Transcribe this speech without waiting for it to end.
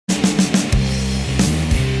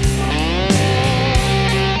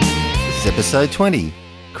Episode 20,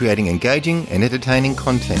 Creating Engaging and Entertaining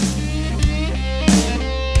Content.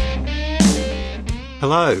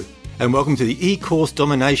 Hello, and welcome to the eCourse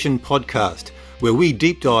Domination Podcast, where we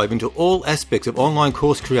deep dive into all aspects of online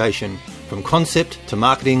course creation, from concept to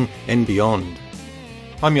marketing and beyond.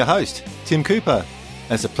 I'm your host, Tim Cooper,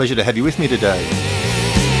 and it's a pleasure to have you with me today.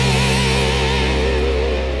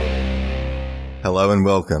 Hello and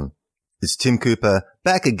welcome. It's Tim Cooper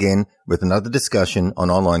back again with another discussion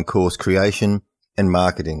on online course creation and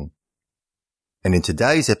marketing. And in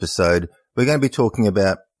today's episode, we're going to be talking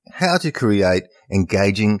about how to create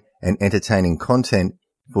engaging and entertaining content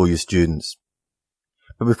for your students.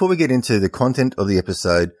 But before we get into the content of the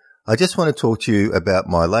episode, I just want to talk to you about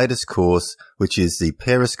my latest course, which is the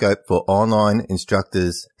Periscope for online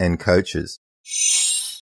instructors and coaches.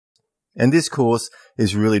 And this course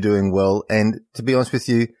is really doing well. And to be honest with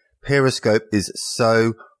you, Periscope is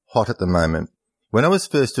so hot at the moment. When I was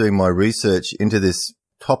first doing my research into this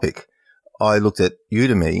topic, I looked at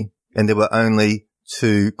Udemy and there were only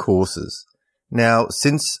 2 courses. Now,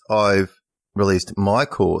 since I've released my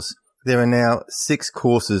course, there are now 6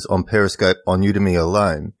 courses on Periscope on Udemy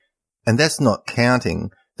alone. And that's not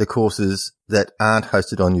counting the courses that aren't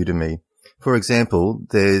hosted on Udemy. For example,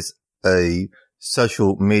 there's a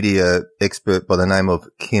social media expert by the name of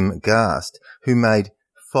Kim Gast who made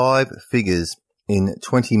 5 figures in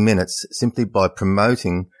 20 minutes simply by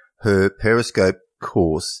promoting her Periscope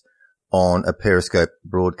course on a Periscope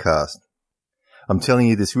broadcast. I'm telling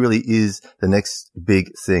you, this really is the next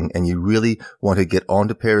big thing, and you really want to get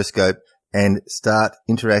onto Periscope and start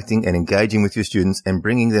interacting and engaging with your students and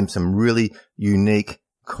bringing them some really unique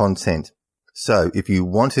content. So if you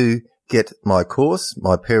want to get my course,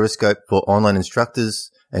 my Periscope for online instructors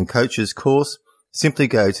and coaches course, simply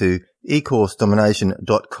go to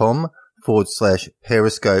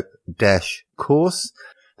ecoursedomination.com/Periscope-course.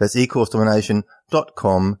 That's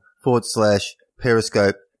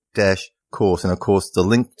ecoursedomination.com/Periscope-course. And of course, the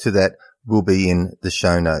link to that will be in the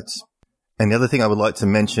show notes. And the other thing I would like to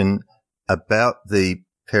mention about the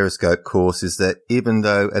Periscope course is that even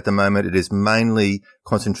though at the moment it is mainly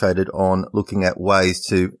concentrated on looking at ways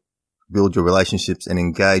to build your relationships and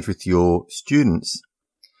engage with your students,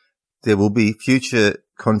 there will be future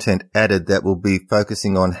content added that will be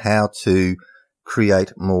focusing on how to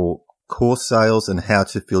create more course sales and how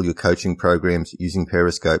to fill your coaching programs using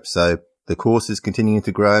Periscope. So the course is continuing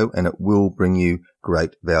to grow and it will bring you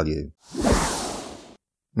great value.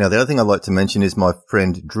 Now, the other thing I'd like to mention is my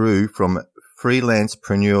friend Drew from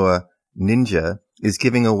Freelancepreneur Ninja is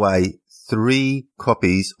giving away 3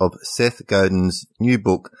 copies of Seth Godin's new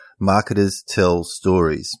book, Marketers Tell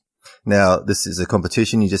Stories. Now, this is a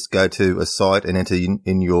competition. You just go to a site and enter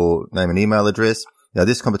in your name and email address. Now,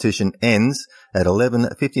 this competition ends at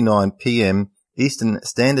 11:59 p.m. Eastern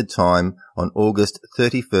Standard Time on August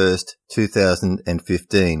 31st,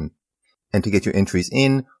 2015. And to get your entries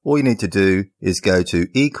in, all you need to do is go to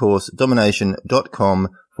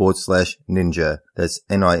ecoursedomination.com/ninja. That's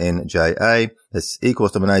Ninja. That's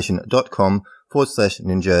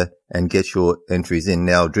ecoursedomination.com/ninja and get your entries in.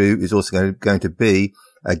 Now, Drew is also going to be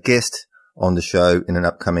a guest on the show in an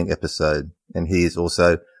upcoming episode, and he is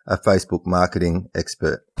also a Facebook marketing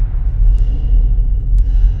expert.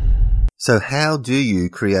 So how do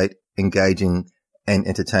you create engaging and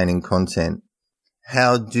entertaining content?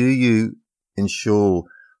 How do you ensure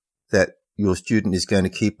that your student is going to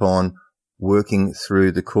keep on working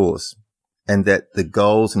through the course and that the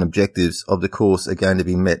goals and objectives of the course are going to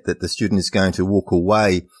be met, that the student is going to walk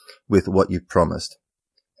away with what you've promised?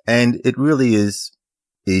 And it really is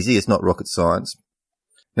easy. It's not rocket science.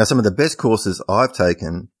 Now, some of the best courses I've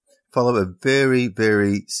taken follow a very,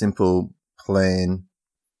 very simple plan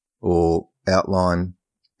or outline.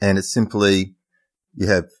 And it's simply, you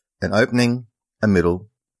have an opening, a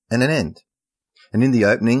middle, and an end. And in the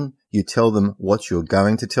opening, you tell them what you're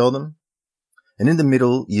going to tell them. And in the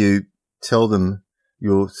middle, you tell them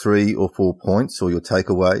your 3 or 4 points or your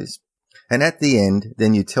takeaways. And at the end,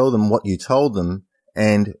 then you tell them what you told them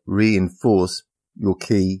and reinforce your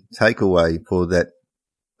key takeaway for that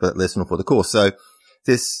lesson or for the course. So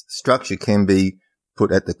this structure can be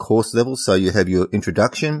put at the course level. So you have your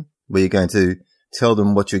introduction where you're going to tell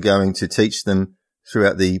them what you're going to teach them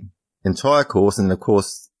throughout the entire course. And of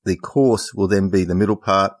course, the course will then be the middle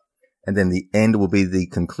part. And then the end will be the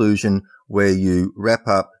conclusion where you wrap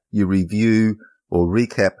up, you review or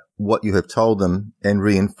recap what you have told them and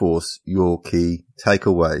reinforce your key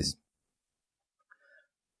takeaways.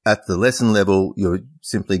 At the lesson level, you're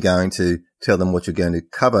simply going to tell them what you're going to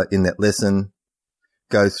cover in that lesson,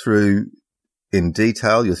 go through in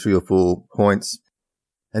detail your 3 or 4 points,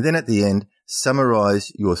 and then at the end,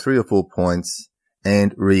 summarize your 3 or 4 points,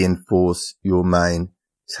 and reinforce your main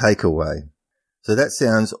takeaway. So that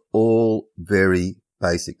sounds all very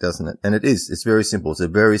basic, doesn't it? And it is. It's very simple. It's a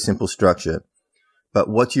very simple structure. But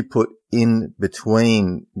what you put in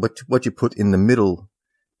between, what you put in the middle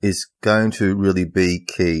is going to really be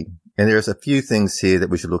key. And there's a few things here that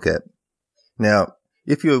we should look at. Now,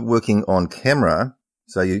 if you're working on camera,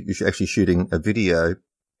 so you're actually shooting a video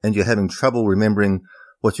and you're having trouble remembering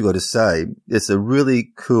what you got to say, it's a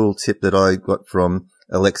really cool tip that I got from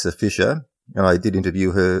Alexa Fisher. And I did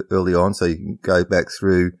interview her early on, so you can go back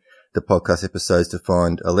through the podcast episodes to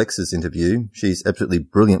find Alexa's interview. She's absolutely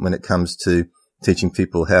brilliant when it comes to teaching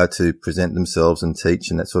people how to present themselves and teach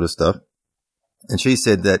and that sort of stuff. And she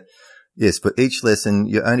said that, yes, for each lesson,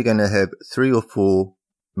 you're only going to have 3 or 4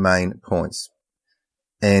 main points.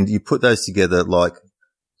 And you put those together like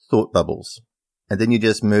thought bubbles. And then you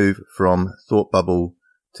just move from thought bubble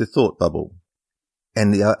to thought bubble.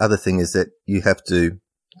 And the other thing is that you have to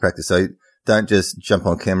practice. So don't just jump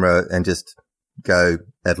on camera and just go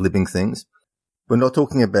ad-libbing things. We're not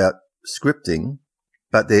talking about scripting,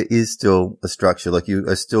 but there is still a structure. Like you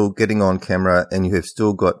are still getting on camera and you have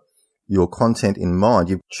still got your content in mind.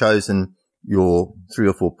 You've chosen your 3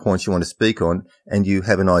 or 4 points you want to speak on and you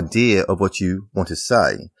have an idea of what you want to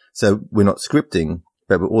say. So we're not scripting,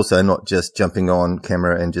 but we're also not just jumping on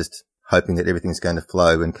camera and just hoping that everything's going to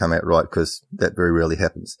flow and come out right, because that very rarely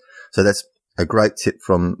happens. So that's a great tip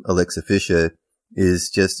from Alexa Fisher,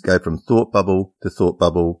 is just go from thought bubble to thought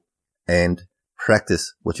bubble and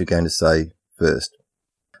practice what you're going to say first.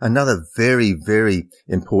 Another very, very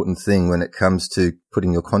important thing when it comes to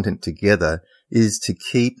putting your content together is to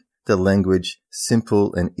keep the language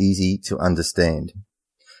simple and easy to understand.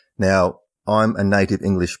 Now, I'm a native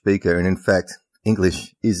English speaker, and in fact,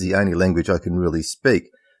 English is the only language I can really speak.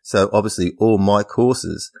 So obviously all my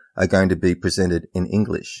courses are going to be presented in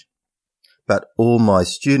English. But all my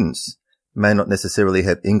students may not necessarily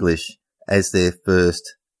have English as their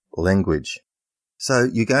first language. So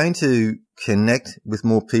you're going to connect with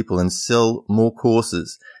more people and sell more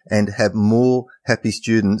courses and have more happy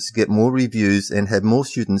students, get more reviews, and have more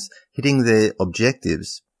students hitting their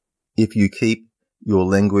objectives if you keep your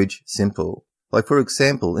language simple. Like, for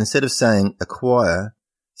example, instead of saying acquire,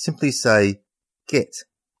 simply say get.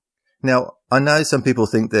 Now, I know some people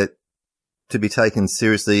think that to be taken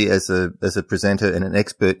seriously as a presenter and an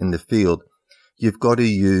expert in the field, you've got to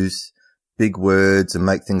use big words and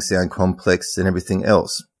make things sound complex and everything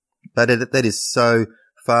else. But that is so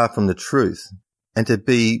far from the truth. And to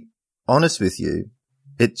be honest with you,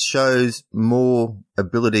 it shows more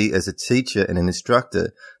ability as a teacher and an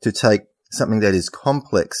instructor to take something that is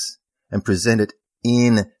complex and present it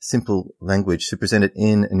in simple language, to present it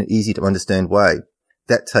in an easy to understand way.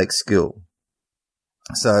 That takes skill.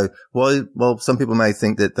 So while some people may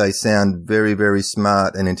think that they sound very, very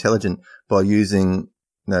smart and intelligent by using,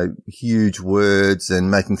 huge words and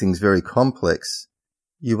making things very complex,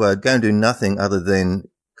 you are going to do nothing other than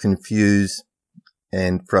confuse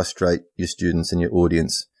and frustrate your students and your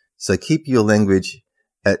audience. So keep your language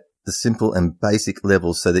at the simple and basic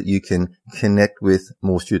level so that you can connect with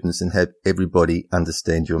more students and have everybody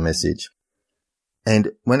understand your message.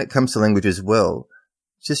 And when it comes to language as well,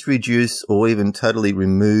 just reduce or even totally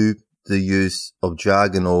remove the use of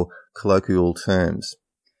jargon or colloquial terms,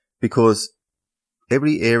 because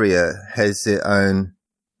every area has their own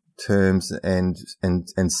terms and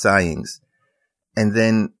sayings. And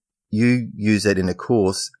then you use that in a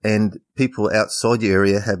course and people outside your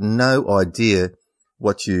area have no idea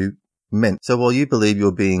what you meant. So while you believe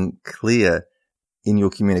you're being clear in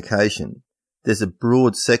your communication, there's a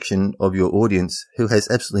broad section of your audience who has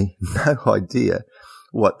absolutely no idea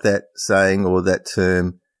what that saying or that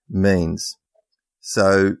term means.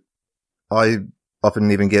 So I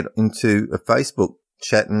often even get into a Facebook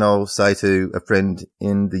chat and I'll say to a friend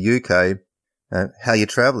in the UK, how you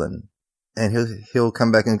traveling? And he'll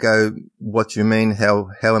come back and go, what do you mean? How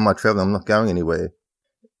am I traveling? I'm not going anywhere.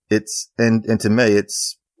 And to me,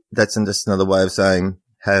 that's just another way of saying,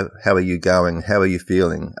 how are you going? How are you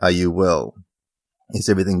feeling? Are you well? Is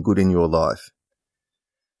everything good in your life?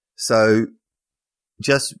 So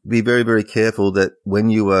just be very, very careful that when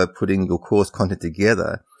you are putting your course content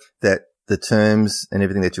together, that the terms and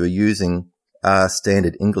everything that you're using are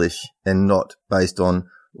standard English and not based on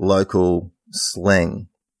local slang.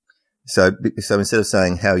 So instead of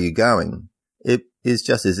saying, how are you going? It is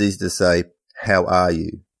just as easy to say, how are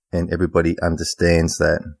you? And everybody understands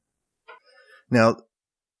that. Now,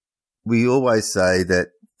 we always say that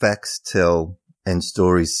facts tell and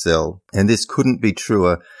stories sell. And this couldn't be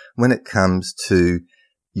truer when it comes to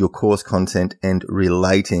your course content and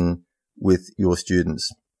relating with your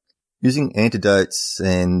students. Using anecdotes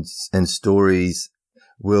and stories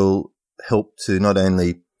will help to not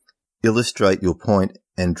only illustrate your point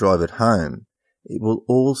and drive it home, it will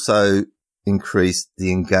also increase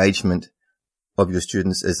the engagement of your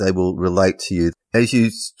students as they will relate to you. As you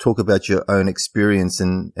talk about your own experience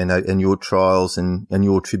and your trials and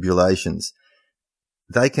your tribulations,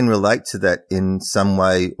 they can relate to that in some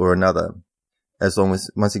way or another, as long as,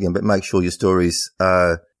 once again, but make sure your stories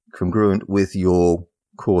are congruent with your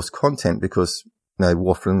course content, because,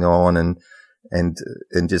 waffling on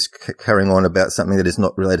and just carrying on about something that is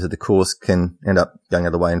not related to the course can end up going the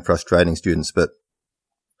other way and frustrating students. But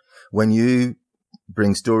when you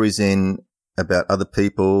bring stories in about other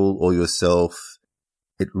people or yourself,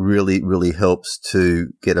 it really, really helps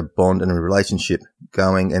to get a bond and a relationship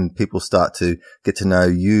going, and people start to get to know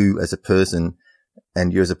you as a person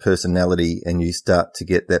and you as a personality, and you start to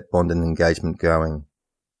get that bond and engagement going.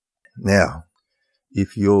 Now,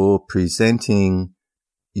 if you're presenting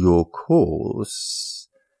your course,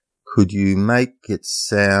 could you make it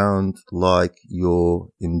sound like you're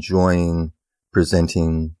enjoying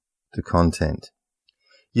presenting the content?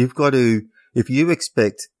 You've got to, if you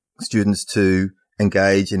expect students to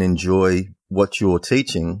engage and enjoy what you're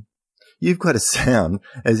teaching, you've got to sound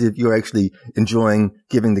as if you're actually enjoying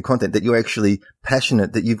giving the content, that you're actually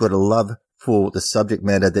passionate, that you've got a love for the subject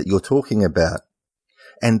matter that you're talking about.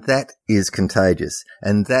 And that is contagious,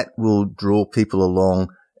 and that will draw people along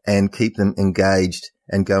and keep them engaged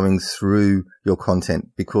and going through your content,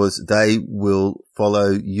 because they will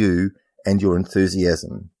follow you and your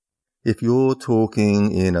enthusiasm. If you're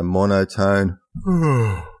talking in a monotone,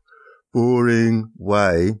 boring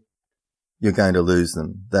way, you're going to lose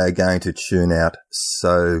them. They're going to tune out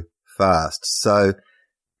so fast. So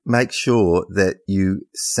make sure that you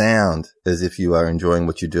sound as if you are enjoying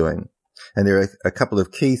what you're doing. And there are a couple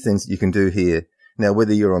of key things that you can do here. Now,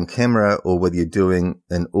 whether you're on camera or whether you're doing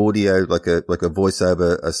an audio, like a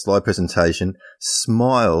voiceover, a slide presentation,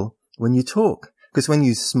 smile when you talk. Because when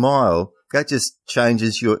you smile, that just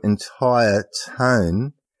changes your entire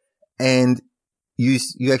tone, and you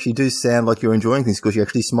actually do sound like you're enjoying things because you're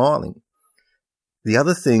actually smiling. The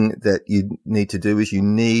other thing that you need to do is you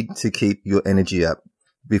need to keep your energy up.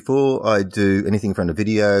 Before I do anything in front of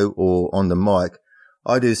video or on the mic,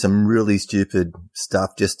 I do some really stupid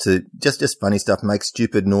stuff, just funny stuff, make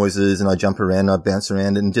stupid noises, and I jump around, and I bounce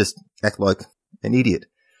around and just act like an idiot.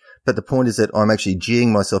 But the point is that I'm actually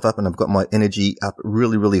geeing myself up, and I've got my energy up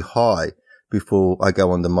really, really high before I go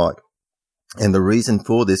on the mic. And the reason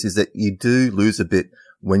for this is that you do lose a bit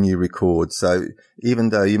when you record. So even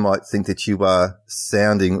though you might think that you are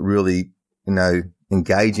sounding really,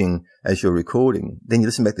 engaging as you're recording, then you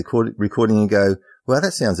listen back to the recording and go, well,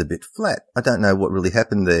 that sounds a bit flat. I don't know what really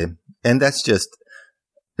happened there. And that's just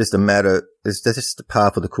a matter, that's just a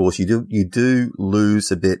part of the course. You do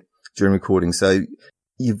lose a bit during recording. So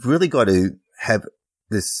you've really got to have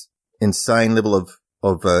this insane level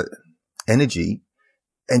of energy.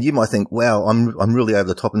 And you might think, wow, I'm really over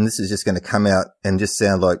the top, and this is just going to come out and just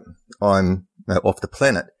sound like I'm off the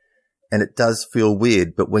planet. And it does feel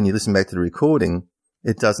weird. But when you listen back to the recording,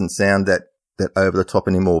 it doesn't sound that over the top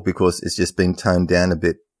anymore, because it's just been toned down a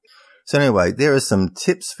bit. So anyway, there are some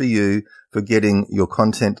tips for you for getting your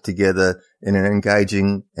content together in an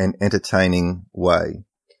engaging and entertaining way.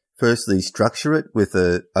 Firstly, structure it with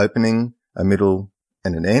an opening, a middle,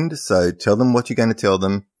 and an end. So tell them what you're going to tell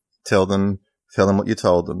them. Tell them what you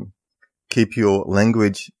told them. Keep your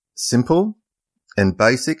language simple and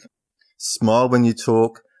basic. Smile when you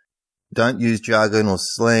talk. Don't use jargon or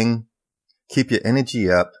slang. Keep your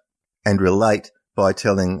energy up and relate by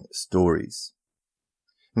telling stories.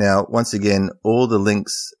 Now, once again, all the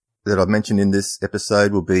links that I've mentioned in this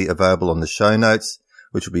episode will be available on the show notes,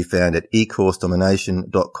 which will be found at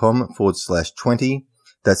ecoursedomination.com/20.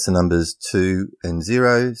 That's the numbers 2 and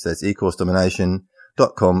 0. So that's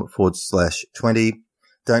ecoursedomination.com/20.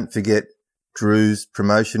 Don't forget Drew's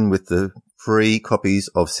promotion with the free copies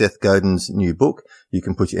of Seth Godin's new book. You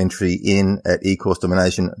can put your entry in at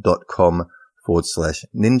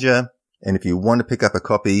ecoursedomination.com/ninja. And if you want to pick up a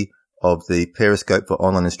copy of the Periscope for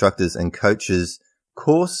Online Instructors and Coaches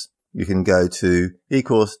course, you can go to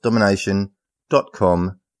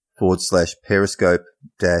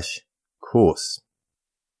ecoursedomination.com/periscope-course.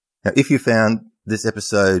 Now, if you found this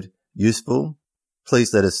episode useful,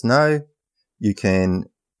 please let us know. You can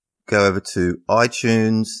go over to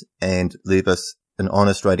iTunes and leave us an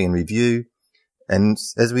honest rating and review. And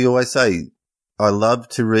as we always say, I love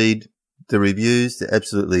to read the reviews. They're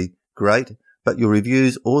absolutely great. But your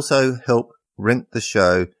reviews also help rank the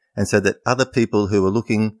show, and so that other people who are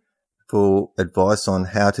looking for advice on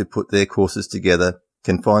how to put their courses together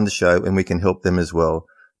can find the show, and we can help them as well.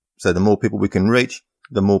 So the more people we can reach,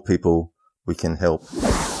 the more people we can help.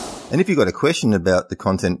 And if you've got a question about the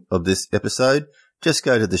content of this episode, just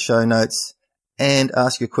go to the show notes and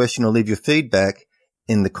ask your question or leave your feedback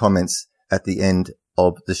in the comments at the end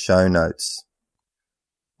of the show notes.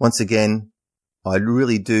 Once again, I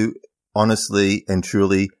really do honestly and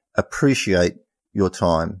truly appreciate your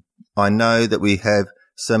time. I know that we have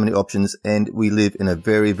so many options and we live in a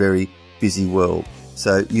very, very busy world.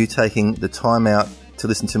 So you taking the time out to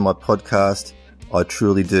listen to my podcast, I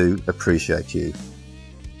truly do appreciate you.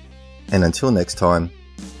 And until next time,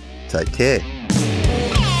 take care.